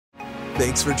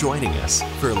Thanks for joining us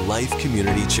for Life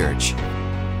Community Church.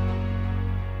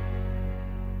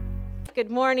 Good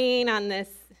morning on this,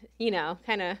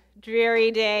 kind of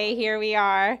dreary day. Here we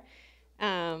are.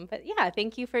 But yeah,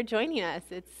 thank you for joining us.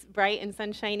 It's bright and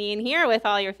sunshiny in here with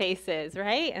all your faces,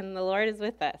 right? And the Lord is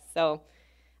with us. So,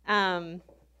 happy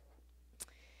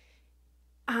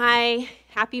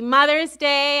Mother's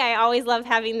Day. I always love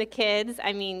having the kids.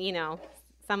 I mean,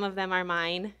 some of them are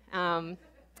mine.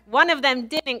 One of them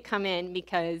didn't come in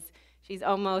because she's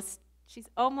almost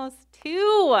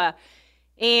 2.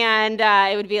 And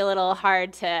it would be a little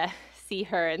hard to see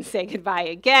her and say goodbye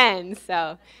again.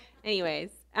 So anyways,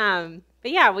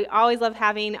 but yeah, we always love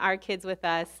having our kids with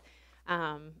us.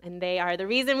 And they are the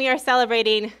reason we are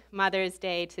celebrating Mother's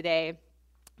Day today.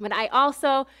 But I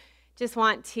also just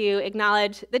want to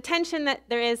acknowledge the tension that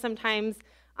there is sometimes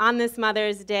on this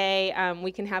Mother's Day.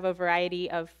 We can have a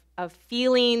variety of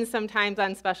feelings sometimes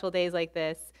on special days like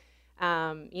this.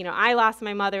 I lost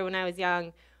my mother when I was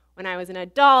young. When I was an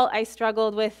adult, I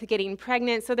struggled with getting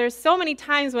pregnant. So there's so many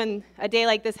times when a day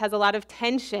like this has a lot of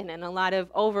tension and a lot of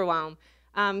overwhelm.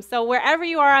 So wherever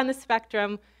you are on the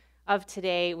spectrum of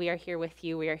today, we are here with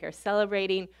you. We are here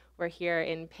celebrating. We're here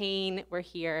in pain. We're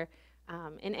here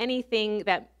in anything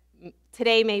that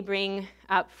today may bring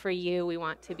up for you. We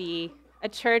want to be a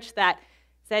church that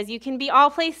says you can be all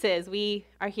places. We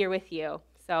are here with you.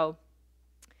 So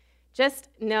just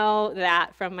know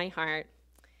that from my heart.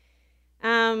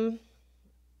 All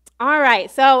right,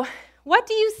 so what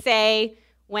do you say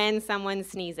when someone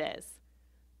sneezes?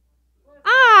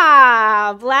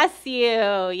 Ah, bless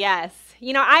you, yes.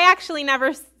 I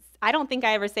don't think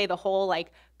I ever say the whole,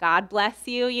 God bless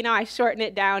you. I shorten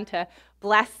it down to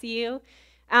bless you.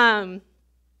 And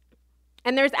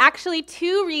there's actually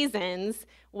 2 reasons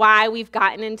why we've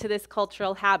gotten into this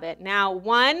cultural habit. Now,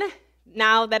 one,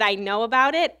 now that I know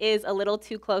about it, is a little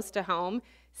too close to home,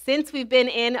 since we've been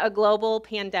in a global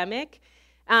pandemic,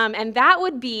 and that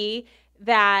would be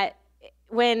that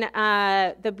when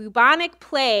the bubonic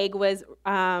plague was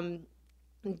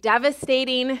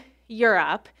devastating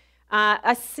Europe,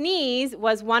 a sneeze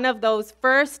was one of those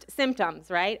first symptoms,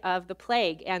 right, of the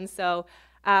plague. And so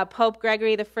Pope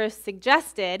Gregory I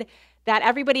suggested that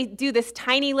everybody do this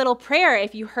tiny little prayer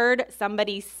if you heard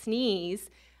somebody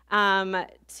sneeze,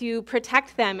 to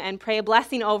protect them and pray a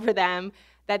blessing over them,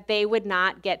 that they would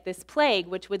not get this plague,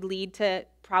 which would lead to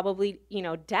probably,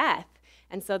 death.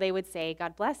 And so they would say,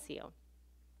 God bless you.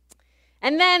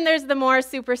 And then there's the more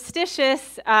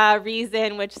superstitious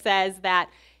reason, which says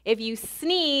that if you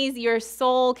sneeze, your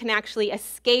soul can actually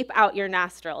escape out your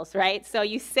nostrils, right? So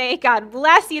you say, God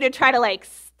bless you, to try to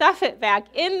stuff it back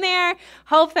in there,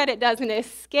 hope that it doesn't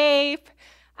escape.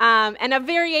 And a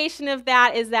variation of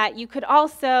that is that you could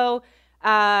also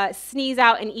sneeze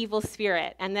out an evil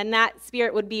spirit, and then that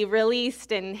spirit would be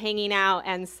released and hanging out,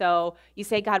 and so you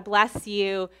say, God bless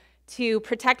you, to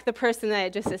protect the person that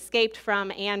it just escaped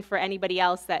from and for anybody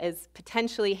else that is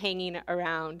potentially hanging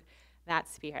around that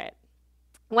spirit.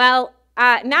 Well,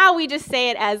 now we just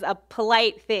say it as a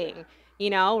polite thing,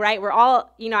 right? We're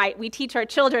all, we teach our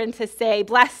children to say,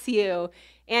 bless you,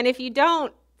 and if you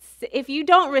don't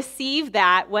receive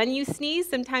that when you sneeze,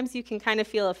 sometimes you can kind of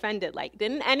feel offended.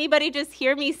 Didn't anybody just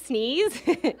hear me sneeze?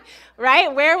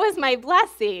 Right? Where was my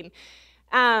blessing?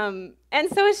 And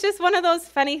so it's just one of those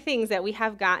funny things that we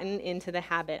have gotten into the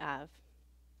habit of.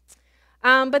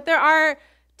 But there are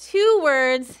 2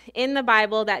 words in the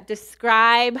Bible that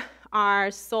describe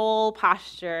our soul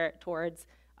posture towards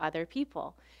other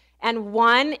people. And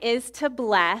one is to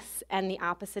bless, and the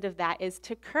opposite of that is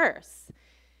to curse.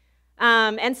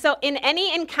 And so in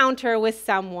any encounter with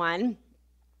someone,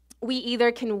 we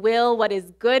either can will what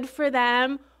is good for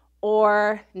them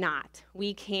or not.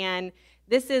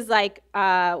 This is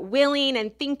willing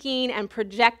and thinking and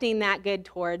projecting that good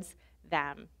towards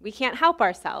them. We can't help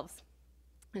ourselves.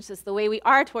 It's just the way we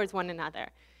are towards one another.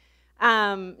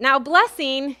 Now,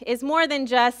 blessing is more than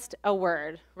just a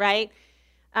word, right?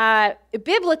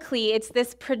 Biblically, it's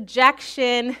this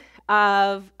projection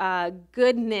of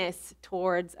goodness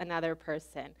towards another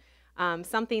person,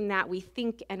 something that we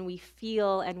think and we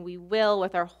feel and we will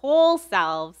with our whole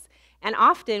selves, and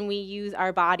often we use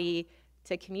our body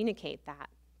to communicate that.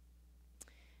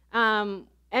 And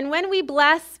when we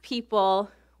bless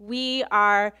people, we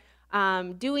are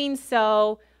doing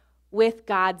so with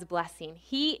God's blessing.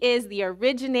 He is the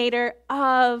originator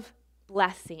of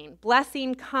blessing.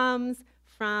 Blessing comes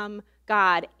from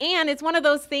God, and it's one of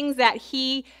those things that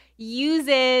He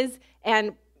uses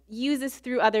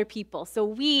through other people. So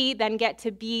we then get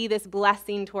to be this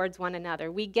blessing towards one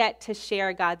another. We get to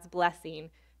share God's blessing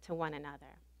to one another.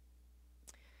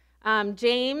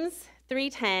 James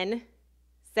 3:10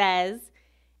 says,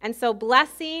 "And so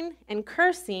blessing and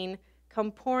cursing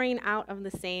come pouring out of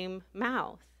the same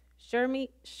mouth.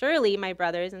 Surely, my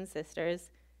brothers and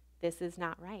sisters, this is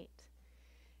not right."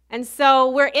 And so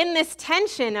we're in this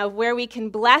tension of where we can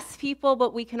bless people,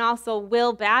 but we can also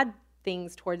will bad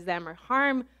things towards them or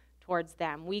harm towards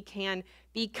them. We can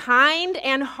be kind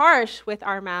and harsh with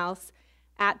our mouths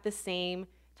at the same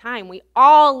time. We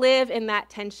all live in that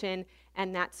tension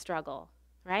and that struggle,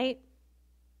 right?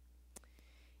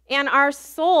 And our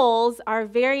souls are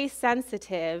very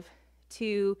sensitive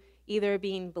to either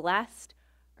being blessed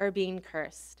or being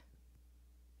cursed.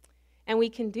 And we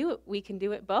can do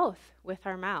it both with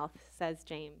our mouth, says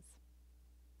James.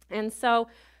 And so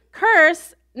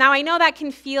curse, now I know that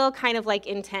can feel kind of like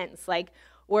intense, like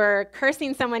we're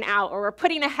cursing someone out or we're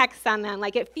putting a hex on them,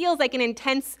 like it feels like an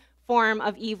intense form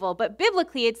of evil. But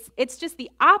biblically, it's just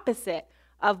the opposite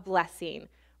of blessing,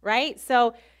 right?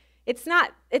 So it's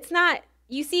not,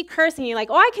 you see cursing, you're like,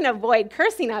 oh, I can avoid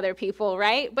cursing other people,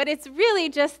 right? But it's really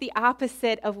just the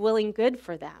opposite of willing good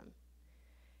for them.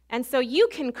 And so you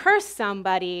can curse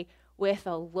somebody with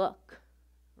a look,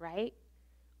 right?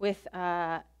 With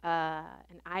an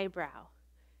eyebrow,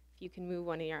 if you can move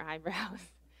one of your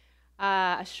eyebrows,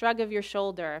 a shrug of your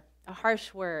shoulder, a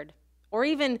harsh word, or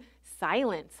even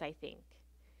silence, I think.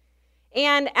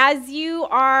 And as you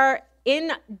are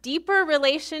in deeper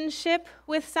relationship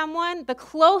with someone, the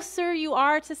closer you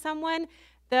are to someone,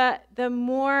 the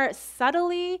more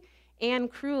subtly and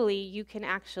cruelly you can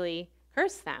actually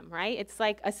curse them, right? It's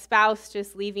like a spouse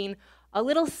just leaving a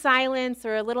little silence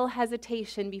or a little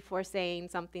hesitation before saying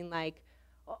something like,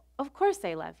 "Of course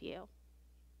I love you."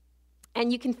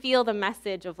 And you can feel the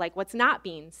message of like what's not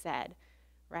being said,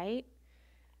 right?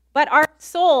 But our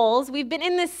souls, we've been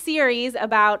in this series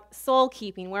about soul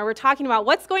keeping where we're talking about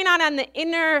what's going on in the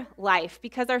inner life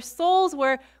because our souls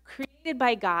were created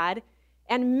by God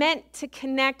and meant to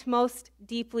connect most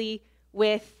deeply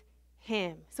with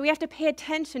Him. So we have to pay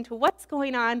attention to what's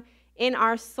going on in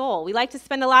our soul. We like to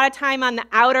spend a lot of time on the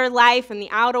outer life and the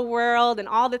outer world and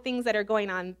all the things that are going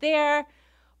on there,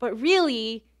 but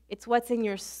really it's what's in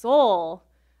your soul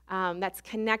that's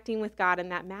connecting with God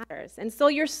and that matters. And so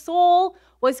your soul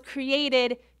was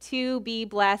created to be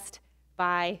blessed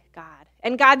by God.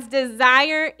 And God's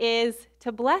desire is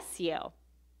to bless you.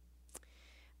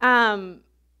 And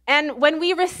when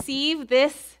we receive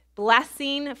this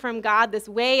blessing from God, this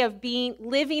way of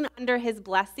living under His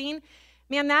blessing,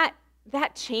 man,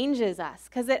 that changes us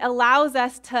because it allows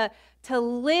us to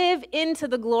live into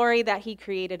the glory that He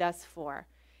created us for.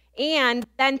 And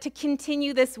then to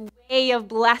continue this way of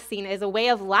blessing as a way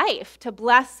of life, to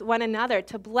bless one another,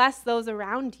 to bless those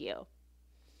around you.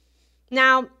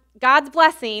 Now, God's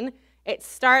blessing, it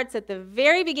starts at the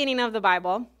very beginning of the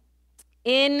Bible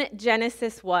in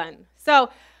Genesis 1. So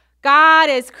God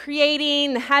is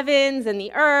creating the heavens and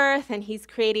the earth, and He's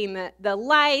creating the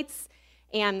lights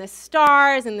and the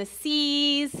stars and the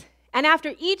seas. And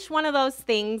after each one of those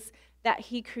things that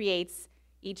He creates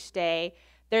each day,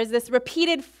 there's this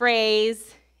repeated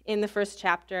phrase in the first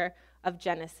chapter of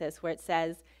Genesis where it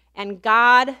says, "And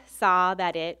God saw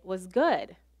that it was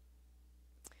good."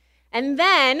 And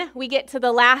then we get to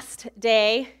the last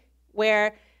day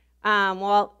where,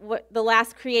 the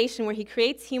last creation where He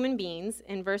creates human beings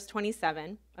in verse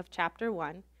 27 of chapter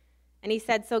 1. And He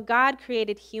said, "So God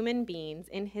created human beings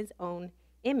in His own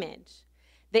image.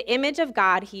 The image of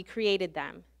God He created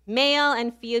them. Male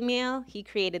and female, He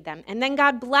created them." And then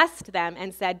God blessed them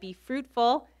and said, "Be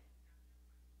fruitful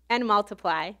and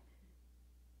multiply."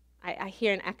 I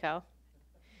hear an echo.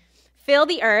 "Fill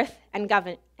the earth and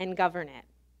govern it."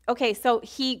 Okay, so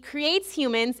He creates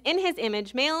humans in His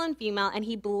image, male and female, and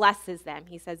He blesses them.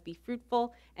 He says, "Be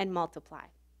fruitful and multiply."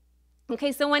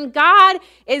 Okay, so when God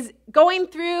is going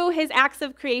through His acts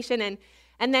of creation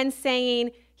and then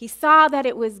saying He saw that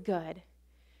it was good,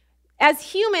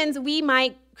 as humans, we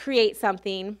might create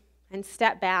something and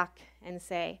step back and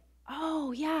say,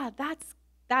 "Oh, yeah, that's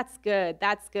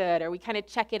good," or we kind of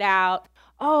check it out.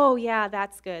 "Oh, yeah,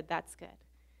 that's good.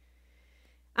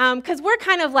 Because we're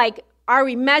kind of like, are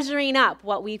we measuring up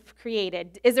what we've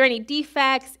created? Is there any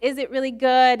defects? Is it really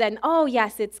good? And, oh,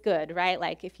 yes, it's good, right?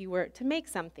 Like if you were to make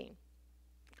something.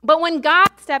 But when God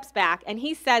steps back and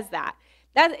He says that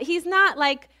He's not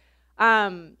like,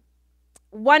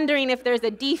 wondering if there's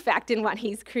a defect in what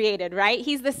He's created, right?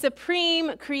 He's the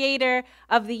supreme creator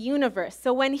of the universe.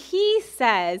 So when He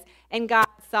says, "And God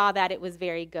saw that it was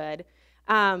very good,"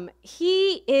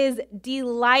 He is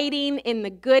delighting in the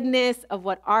goodness of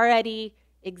what already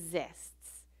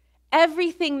exists.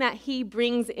 Everything that He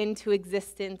brings into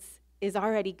existence is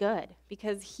already good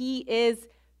because He is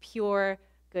pure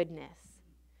goodness.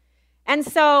 And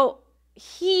so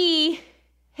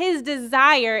his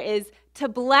desire is to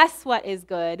bless what is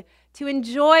good, to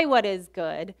enjoy what is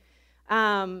good,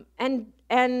 and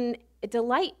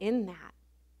delight in that.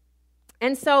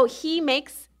 And so he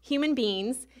makes human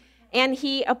beings, and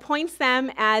he appoints them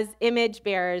as image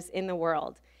bearers in the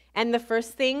world. And the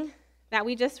first thing that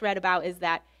we just read about is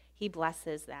that he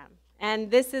blesses them.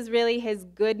 And this is really his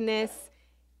goodness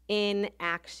in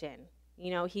action.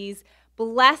 You know, he's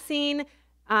blessing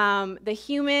the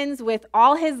humans with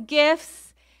all his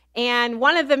gifts. And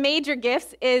one of the major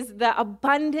gifts is the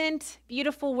abundant,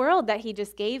 beautiful world that he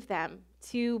just gave them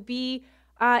to be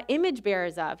image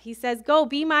bearers of. He says, go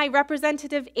be my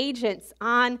representative agents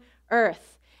on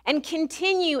earth and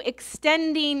continue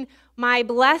extending my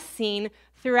blessing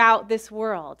throughout this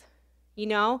world. You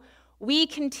know, we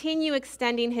continue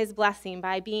extending his blessing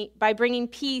by bringing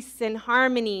peace and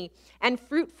harmony and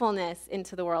fruitfulness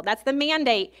into the world. That's the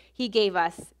mandate he gave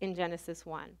us in Genesis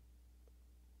 1.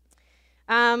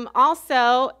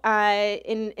 Also,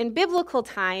 in biblical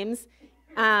times,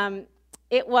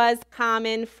 it was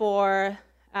common for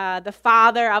the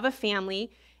father of a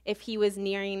family, if he was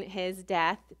nearing his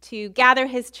death, to gather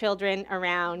his children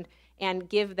around and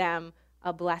give them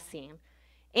a blessing.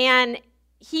 And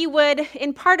he would,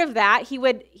 in part of that, he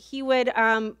would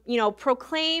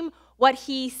proclaim what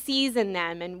he sees in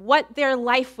them and what their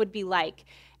life would be like.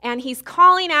 And he's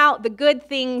calling out the good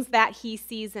things that he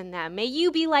sees in them. May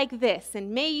you be like this,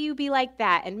 and may you be like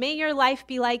that, and may your life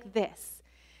be like this.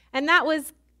 And that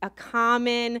was a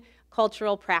common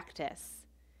cultural practice.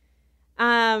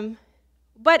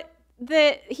 But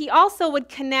he also would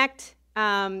connect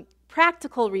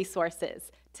practical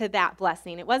resources to that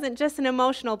blessing. It wasn't just an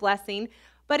emotional blessing,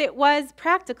 but it was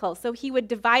practical. So he would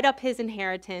divide up his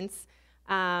inheritance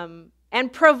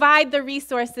and provide the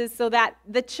resources so that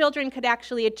the children could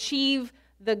actually achieve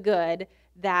the good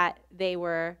that they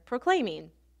were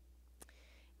proclaiming.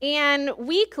 And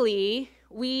weekly,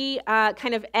 we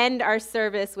kind of end our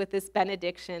service with this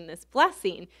benediction, this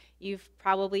blessing. You've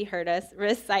probably heard us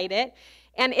recite it.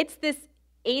 And it's this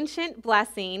ancient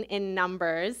blessing in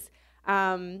Numbers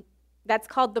that's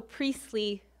called the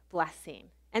priestly blessing.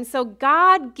 And so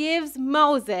God gives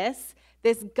Moses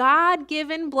this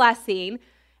God-given blessing,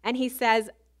 and he says,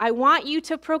 I want you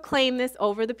to proclaim this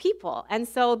over the people. And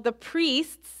so the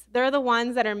priests, they're the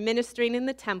ones that are ministering in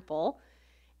the temple,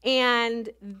 and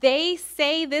they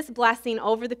say this blessing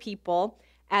over the people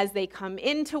as they come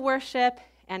into worship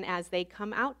and as they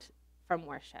come out from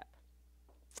worship.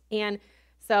 And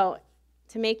so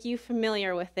to make you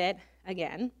familiar with it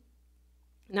again,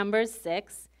 Numbers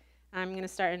 6, I'm going to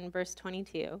start in verse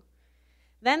 22.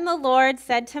 Then the Lord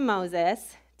said to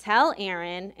Moses, tell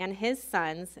Aaron and his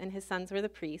sons were the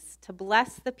priests, to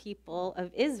bless the people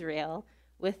of Israel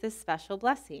with this special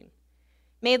blessing.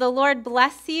 May the Lord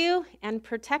bless you and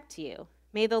protect you.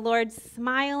 May the Lord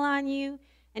smile on you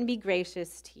and be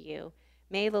gracious to you.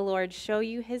 May the Lord show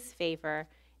you his favor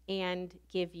and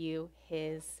give you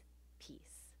his peace.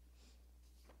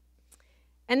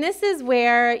 And this is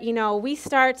where, we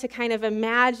start to kind of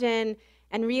imagine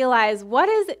and realize what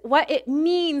it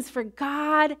means for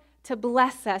God to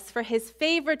bless us, for his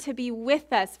favor to be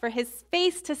with us, for his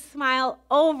face to smile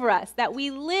over us, that we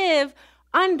live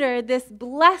under this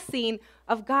blessing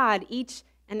of God each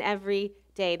and every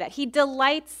day, that he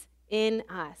delights in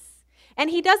us. And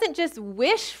he doesn't just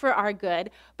wish for our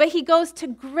good, but he goes to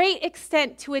great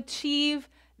extent to achieve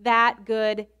that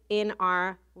good in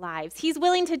our lives. He's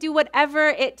willing to do whatever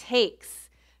it takes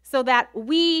so that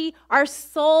our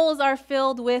souls are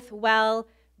filled with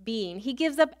well-being. He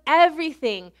gives up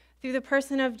everything through the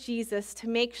person of Jesus to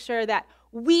make sure that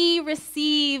we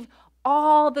receive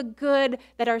all the good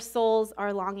that our souls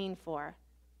are longing for.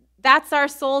 That's our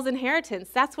soul's inheritance.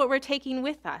 That's what we're taking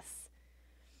with us.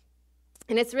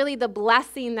 And it's really the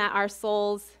blessing that our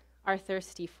souls are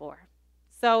thirsty for.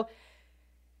 So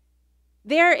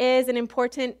there is an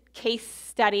important case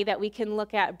study that we can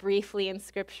look at briefly in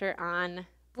Scripture on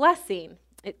blessing.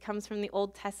 It comes from the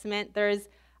Old Testament. There's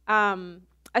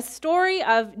a story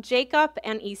of Jacob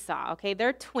and Esau. Okay,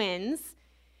 they're twins,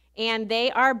 and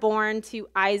they are born to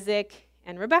Isaac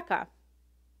and Rebekah.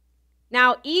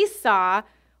 Now, Esau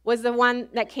was the one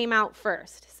that came out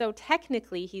first. So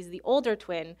technically, he's the older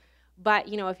twin. But,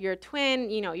 if you're a twin,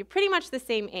 you're pretty much the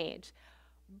same age.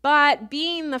 But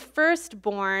being the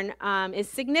firstborn is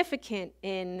significant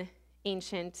in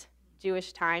ancient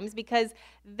Jewish times because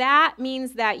that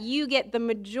means that you get the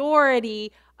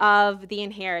majority of the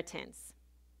inheritance.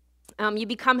 You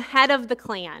become head of the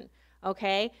clan,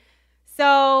 okay?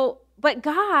 So, but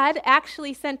God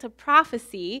actually sent a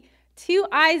prophecy to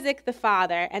Isaac the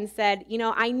father and said,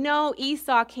 I know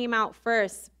Esau came out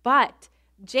first, but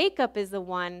Jacob is the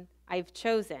one I've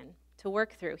chosen to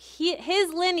work through.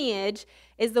 His lineage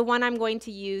is the one I'm going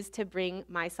to use to bring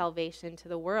my salvation to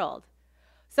the world.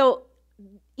 So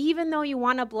even though you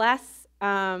want to bless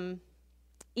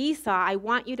Esau, I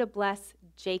want you to bless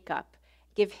Jacob.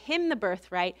 Give him the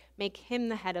birthright, make him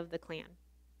the head of the clan.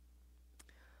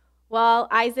 Well,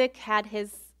 Isaac had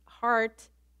his heart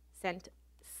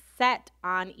set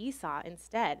on Esau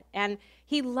instead. And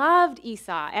he loved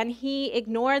Esau, and he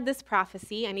ignored this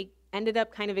prophecy, and he ended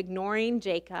up kind of ignoring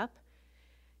Jacob.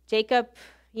 Jacob,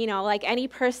 like any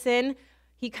person,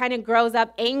 he kind of grows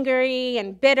up angry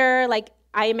and bitter, like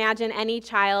I imagine any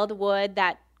child would,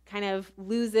 that kind of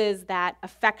loses that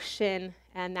affection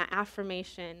and that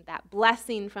affirmation, that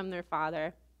blessing from their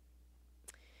father.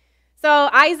 So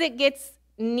Isaac gets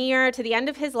near to the end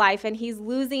of his life, and he's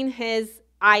losing his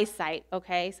eyesight,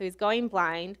 okay? So he's going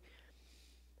blind.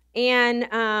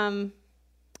 And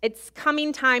it's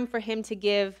coming time for him to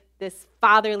give this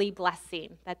fatherly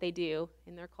blessing that they do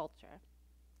in their culture.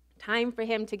 Time for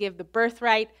him to give the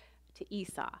birthright to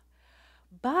Esau.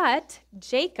 But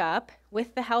Jacob,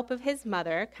 with the help of his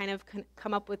mother, kind of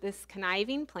come up with this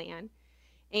conniving plan.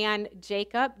 And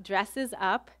Jacob dresses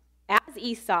up as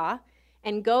Esau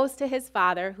and goes to his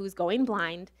father, who's going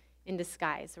blind, in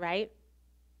disguise, right?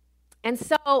 And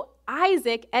so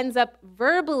Isaac ends up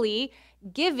verbally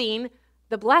giving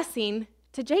the blessing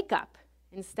to Jacob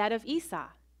instead of Esau.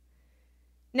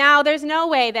 Now, there's no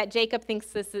way that Jacob thinks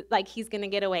this is, like he's going to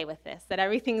get away with this, that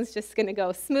everything's just going to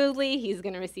go smoothly, he's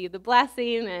going to receive the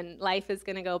blessing, and life is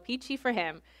going to go peachy for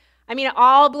him. I mean, it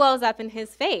all blows up in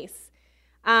his face.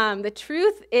 The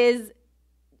truth is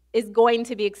going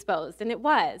to be exposed, and it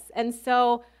was. And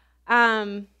so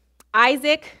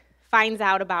Isaac finds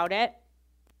out about it,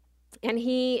 and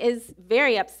he is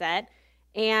very upset,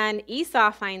 and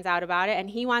Esau finds out about it, and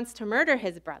he wants to murder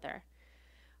his brother.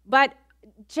 But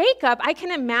Jacob, I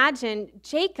can imagine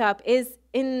Jacob is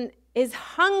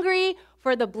hungry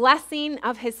for the blessing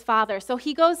of his father. So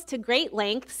he goes to great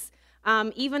lengths,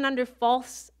 even under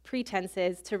false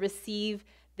pretenses, to receive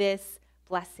this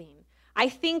blessing. I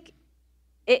think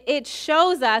it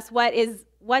shows us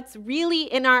what's really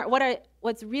in our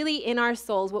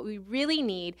souls, what we really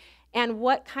need, and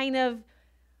what kind of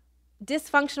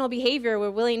dysfunctional behavior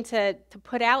we're willing to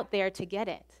put out there to get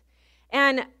it.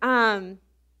 And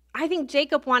I think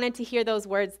Jacob wanted to hear those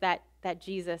words that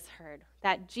Jesus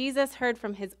heard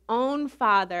from his own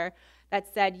father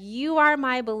that said, "You are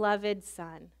my beloved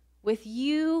son. With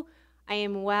you I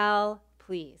am well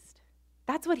pleased."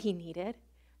 That's what he needed.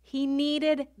 He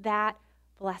needed that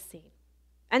blessing.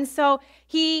 And so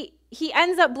he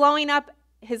ends up blowing up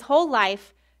his whole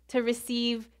life to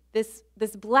receive this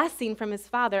blessing from his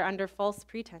father under false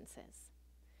pretenses.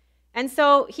 And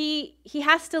so he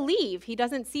has to leave. He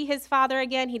doesn't see his father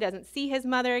again. He doesn't see his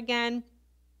mother again.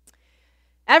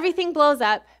 Everything blows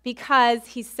up because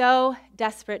he's so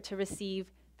desperate to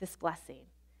receive this blessing.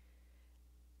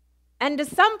 And does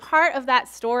some part of that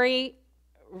story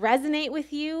resonate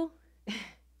with you?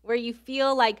 Where you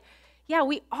feel like, yeah,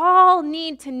 we all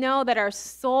need to know that our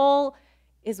soul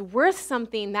is worth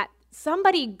something, that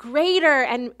somebody greater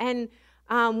and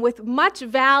with much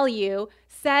value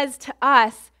says to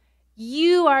us,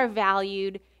 you are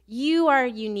valued, you are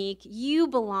unique, you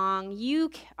belong,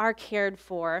 you are cared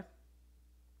for,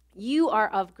 you are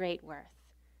of great worth.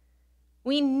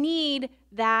 We need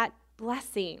that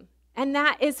blessing, and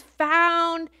that is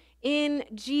found in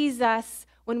Jesus.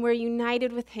 When we're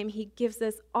united with him, he gives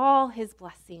us all his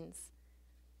blessings.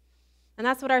 And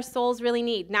that's what our souls really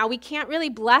need. Now, we can't really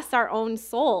bless our own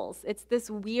souls. It's this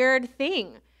weird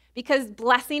thing, because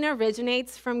blessing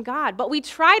originates from God. But we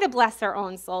try to bless our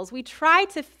own souls. We try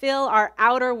to fill our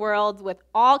outer world with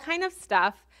all kind of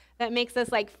stuff that makes us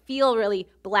feel really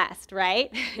blessed,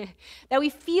 right? That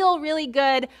we feel really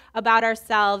good about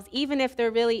ourselves, even if there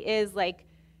really is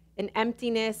an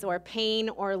emptiness or pain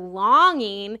or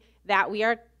longing that we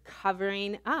are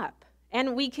covering up.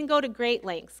 And we can go to great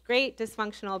lengths, great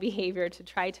dysfunctional behavior to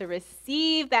try to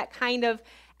receive that kind of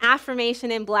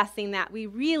affirmation and blessing that we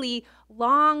really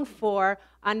long for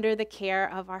under the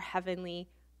care of our Heavenly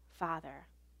Father.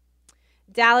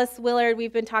 Dallas Willard,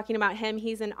 we've been talking about him.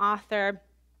 He's an author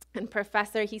and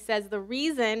professor. He says the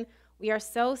reason we are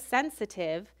so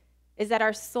sensitive is that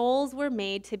our souls were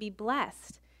made to be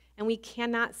blessed, and we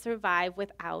cannot survive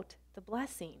without the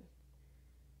blessing.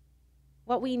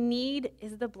 What we need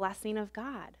is the blessing of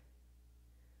God.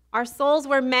 Our souls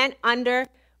were meant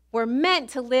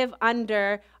to live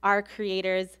under our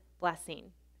Creator's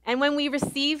blessing. And when we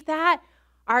receive that,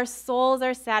 our souls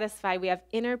are satisfied. We have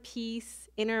inner peace,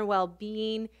 inner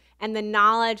well-being, and the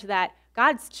knowledge that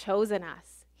God's chosen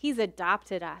us. He's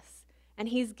adopted us, and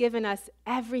he's given us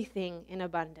everything in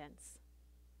abundance.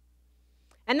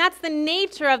 And that's the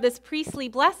nature of this priestly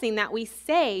blessing that we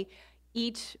say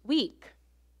each week.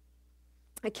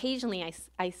 Occasionally,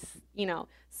 I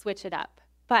switch it up.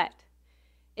 But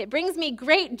it brings me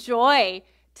great joy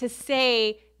to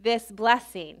say this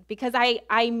blessing because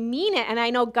I mean it, and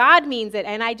I know God means it,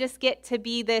 and I just get to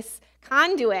be this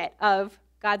conduit of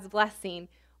God's blessing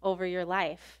over your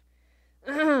life.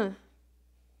 So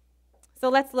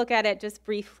let's look at it just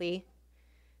briefly.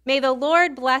 May the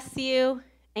Lord bless you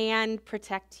and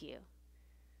protect you.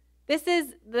 This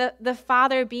is the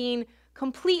Father being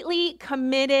completely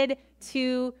committed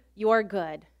to your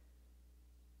good.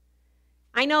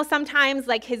 I know sometimes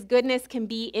like his goodness can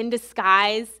be in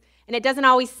disguise, and it doesn't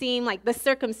always seem like the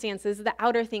circumstances, the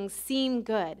outer things seem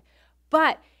good.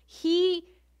 But he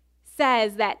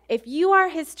says that if you are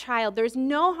his child, there's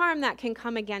no harm that can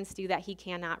come against you that he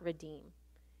cannot redeem.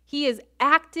 He is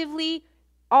actively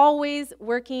always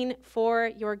working for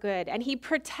your good, and he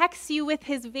protects you with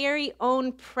his very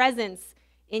own presence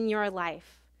in your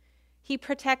life. He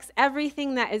protects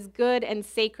everything that is good and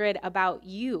sacred about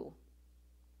you.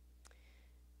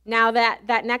 Now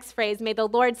that next phrase, may the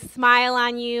Lord smile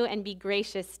on you and be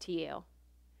gracious to you.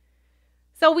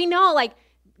 So we know like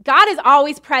God is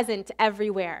always present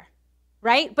everywhere,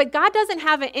 right? But God doesn't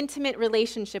have an intimate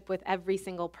relationship with every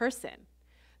single person.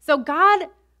 So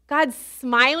God's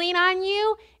smiling on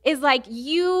you is like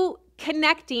you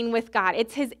connecting with God.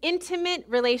 It's his intimate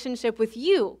relationship with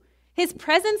you. His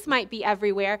presence might be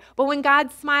everywhere, but when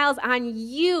God smiles on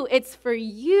you, it's for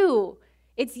you.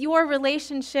 It's your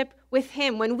relationship with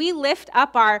him. When we lift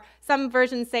up some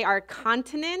versions say our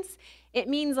countenance, it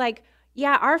means like,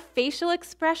 yeah, our facial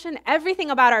expression, everything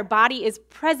about our body is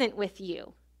present with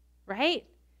you, right?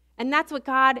 And that's what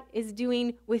God is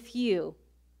doing with you.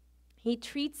 He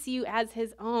treats you as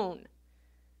his own.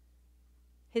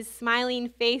 His smiling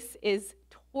face is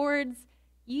towards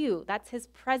you. That's his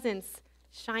presence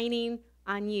shining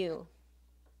on you.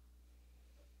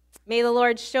 May the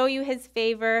Lord show you his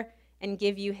favor and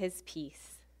give you his peace.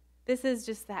 This is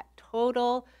just that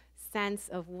total sense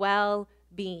of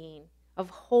well-being, of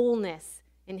wholeness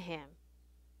in him.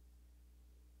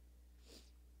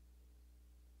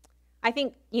 I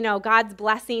think, God's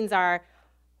blessings are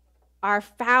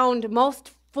found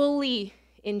most fully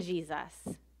in Jesus.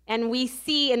 And we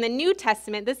see in the New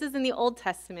Testament, this is in the Old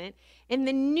Testament, in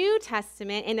the New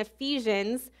Testament, in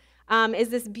Ephesians, is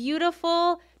this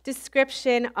beautiful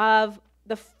description of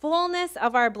the fullness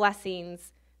of our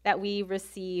blessings that we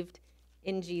received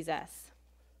in Jesus.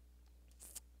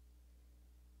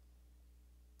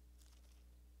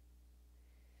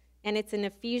 And it's in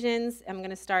Ephesians, I'm going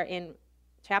to start in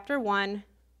chapter 1,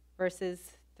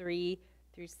 verses 3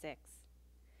 through 6.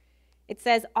 It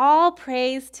says, "All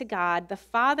praise to God, the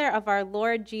Father of our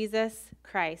Lord Jesus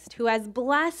Christ, who has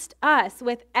blessed us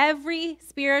with every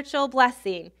spiritual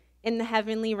blessing in the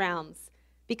heavenly realms,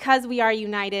 because we are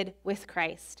united with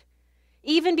Christ.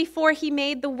 Even before he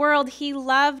made the world, he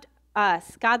loved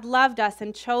us. God loved us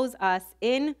and chose us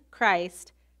in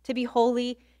Christ to be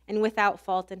holy and without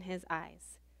fault in his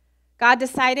eyes. God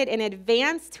decided in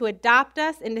advance to adopt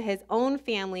us into his own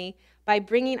family by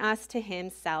bringing us to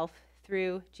himself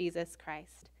through Jesus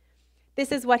Christ.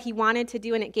 This is what he wanted to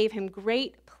do, and it gave him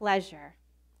great pleasure.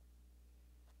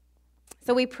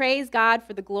 So we praise God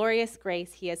for the glorious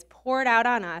grace he has poured out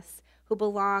on us who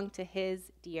belong to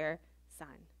his dear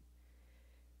Son."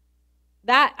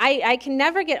 That I can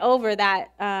never get over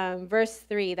that verse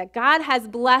 3, that God has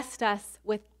blessed us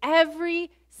with every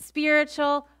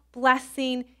spiritual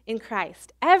blessing in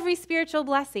Christ. Every spiritual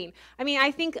blessing. I mean,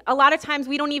 I think a lot of times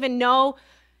we don't even know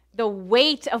the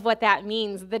weight of what that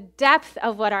means, the depth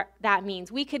of what that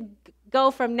means. We could go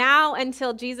from now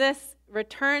until Jesus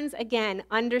returns again,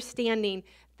 understanding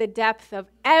the depth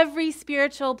of every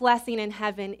spiritual blessing in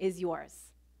heaven is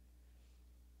yours.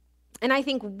 And I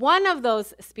think one of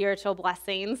those spiritual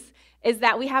blessings is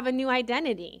that we have a new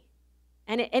identity.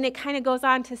 And it kind of goes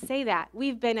on to say that.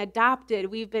 We've been adopted.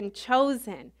 We've been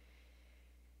chosen.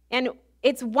 And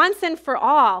it's once and for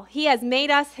all. He has made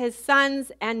us his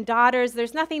sons and daughters.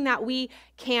 There's nothing that we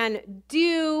can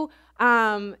do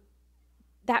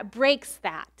that breaks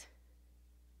that.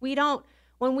 We don't,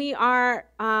 when we are,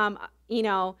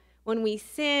 when we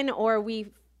sin or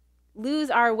we lose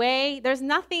our way, there's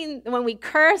nothing, when we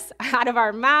curse out of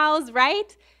our mouths,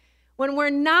 right? When we're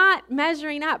not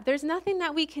measuring up, there's nothing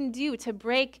that we can do to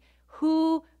break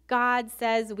who God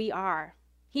says we are.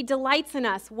 He delights in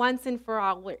us once and for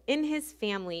all. We're in his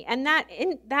family. And that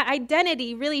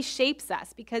identity really shapes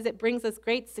us because it brings us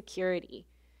great security.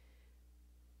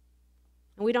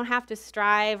 And we don't have to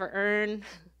strive or earn.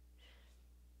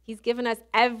 He's given us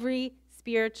every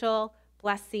spiritual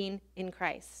blessing in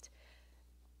Christ.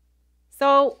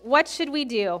 So what should we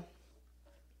do?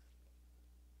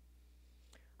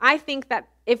 I think that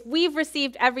if we've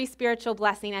received every spiritual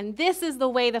blessing, and this is the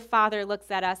way the Father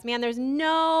looks at us, man, there is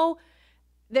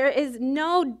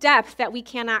no depth that we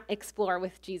cannot explore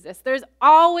with Jesus. There's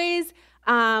always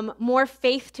more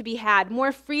faith to be had,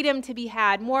 more freedom to be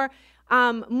had, more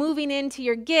moving into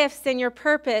your gifts and your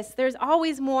purpose. There's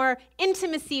always more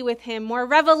intimacy with him, more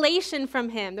revelation from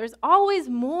him. There's always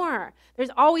more. There's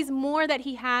always more that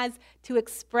he has to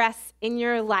express in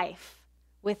your life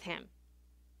with him.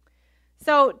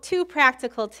 So 2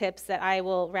 practical tips that I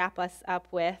will wrap us up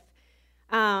with.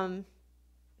 One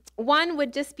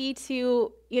would just be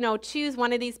to, choose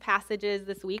one of these passages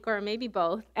this week, or maybe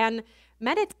both, and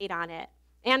meditate on it.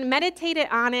 And meditate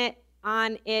on it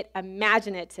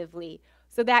imaginatively,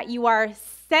 so that you are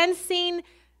sensing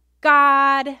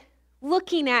God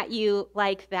looking at you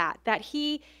like that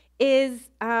he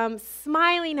is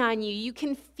smiling on you. You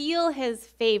can feel his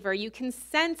favor. You can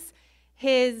sense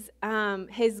his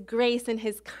grace and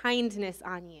his kindness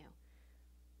on you.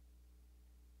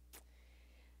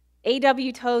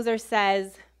 A.W. Tozer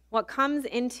says, what comes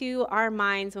into our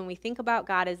minds when we think about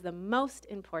God is the most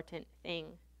important thing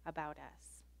about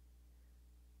us.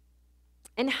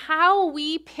 And how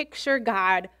we picture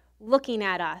God looking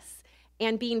at us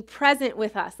and being present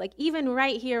with us, like even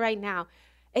right here, right now,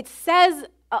 it says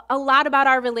a lot about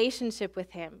our relationship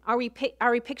with him. Are we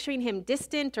picturing him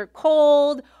distant or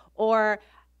cold, or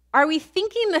are we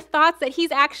thinking the thoughts that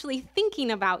he's actually thinking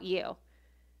about you?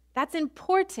 That's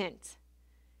important.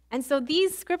 And so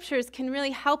these scriptures can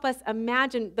really help us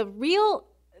imagine the real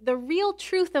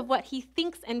truth of what he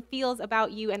thinks and feels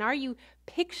about you, and are you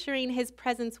picturing his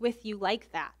presence with you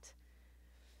like that?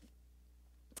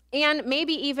 And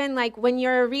maybe even like when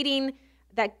you're reading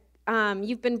that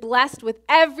you've been blessed with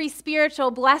every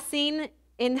spiritual blessing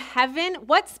in heaven,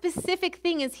 what specific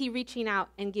thing is he reaching out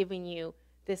and giving you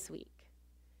this week?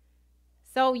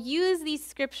 So use these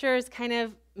scriptures kind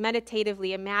of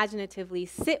meditatively, imaginatively,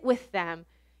 sit with them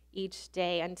each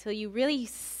day until you really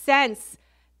sense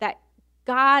that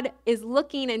God is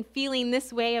looking and feeling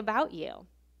this way about you.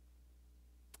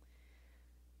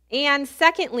 And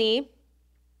secondly,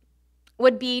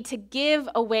 would be to give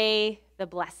away the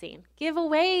blessing. Give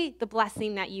away the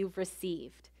blessing that you've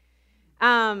received.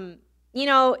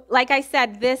 Like I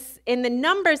said, this in the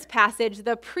Numbers passage,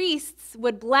 the priests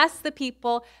would bless the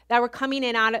people that were coming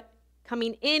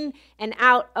in and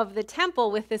out of the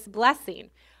temple with this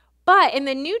blessing. But in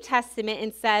the New Testament,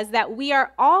 it says that we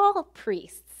are all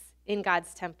priests in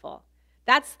God's temple.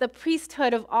 That's the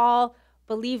priesthood of all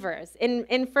believers. In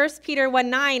 1 Peter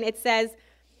 1:9, it says,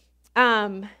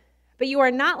 but you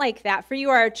are not like that, for you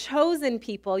are a chosen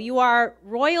people. You are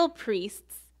royal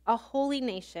priests, a holy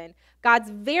nation, God's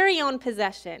very own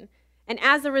possession. And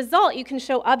as a result, you can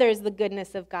show others the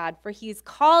goodness of God, for he's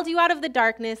called you out of the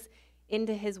darkness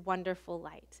into his wonderful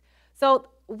light. So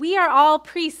we are all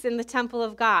priests in the temple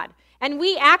of God. And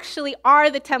we actually are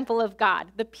the temple of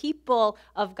God. The people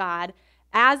of God,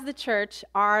 as the church,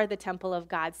 are the temple of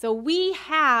God. So we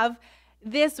have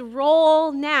this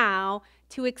role now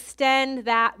to extend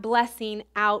that blessing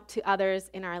out to others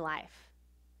in our life.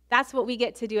 That's what we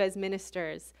get to do as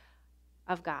ministers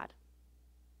of God.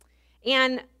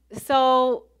 And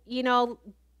so,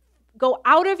 go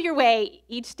out of your way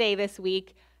each day this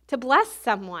week to bless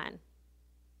someone.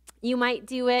 You might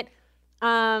do it,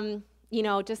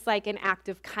 just like an act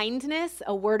of kindness,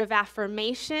 a word of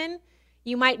affirmation.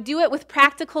 You might do it with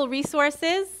practical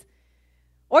resources.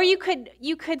 Or you could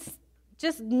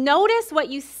just notice what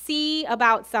you see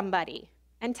about somebody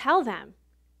and tell them.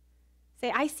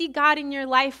 Say, I see God in your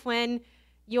life when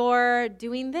you're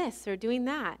doing this or doing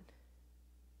that.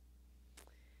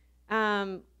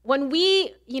 When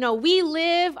we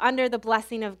live under the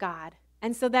blessing of God,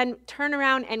 and so then turn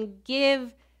around and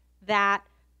give that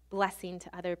blessing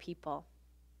to other people.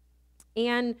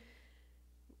 And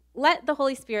let the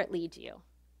Holy Spirit lead you,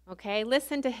 okay?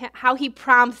 Listen to how he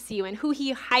prompts you and who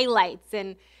he highlights,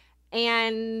 and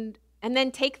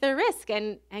then take the risk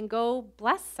and go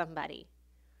bless somebody.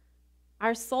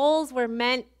 Our souls were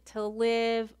meant to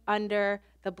live under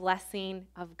the blessing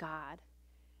of God.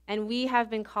 And we have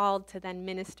been called to then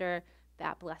minister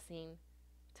that blessing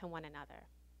to one another.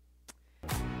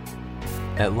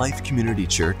 At Life Community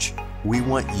Church, we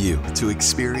want you to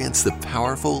experience the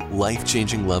powerful,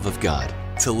 life-changing love of God.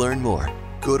 To learn more,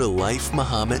 go to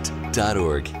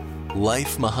lifemuhammad.org.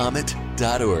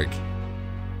 lifemuhammad.org.